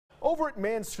Over at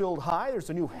Mansfield High, there's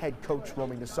a new head coach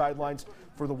roaming the sidelines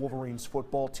for the Wolverines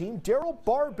football team,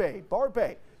 Barbay.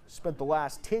 Barbay spent the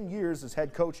last 10 years as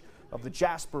head coach of the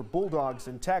Jasper Bulldogs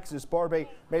in Texas. Barbay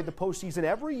made the postseason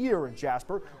every year in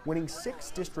Jasper, winning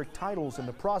 6 district titles in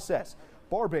the process.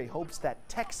 Barbay hopes that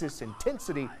Texas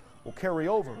intensity will carry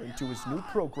over into his new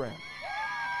program.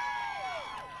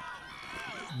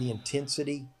 The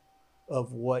intensity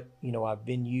of what, I've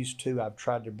been used to, I've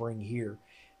tried to bring here.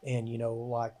 And,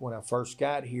 like when I first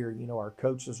got here, our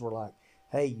coaches were like,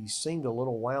 hey, you seemed a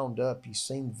little wound up. You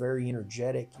seemed very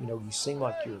energetic. You seem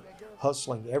like you're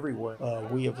hustling everywhere.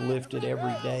 We have lifted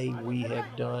every day. We have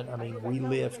done, we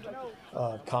lift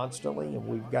constantly, and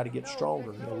we've got to get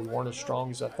stronger. We weren't as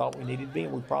strong as I thought we needed to be,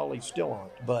 and we probably still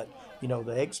aren't. But,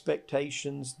 the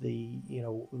expectations,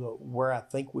 where I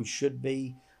think we should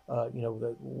be,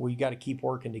 we got to keep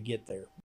working to get there.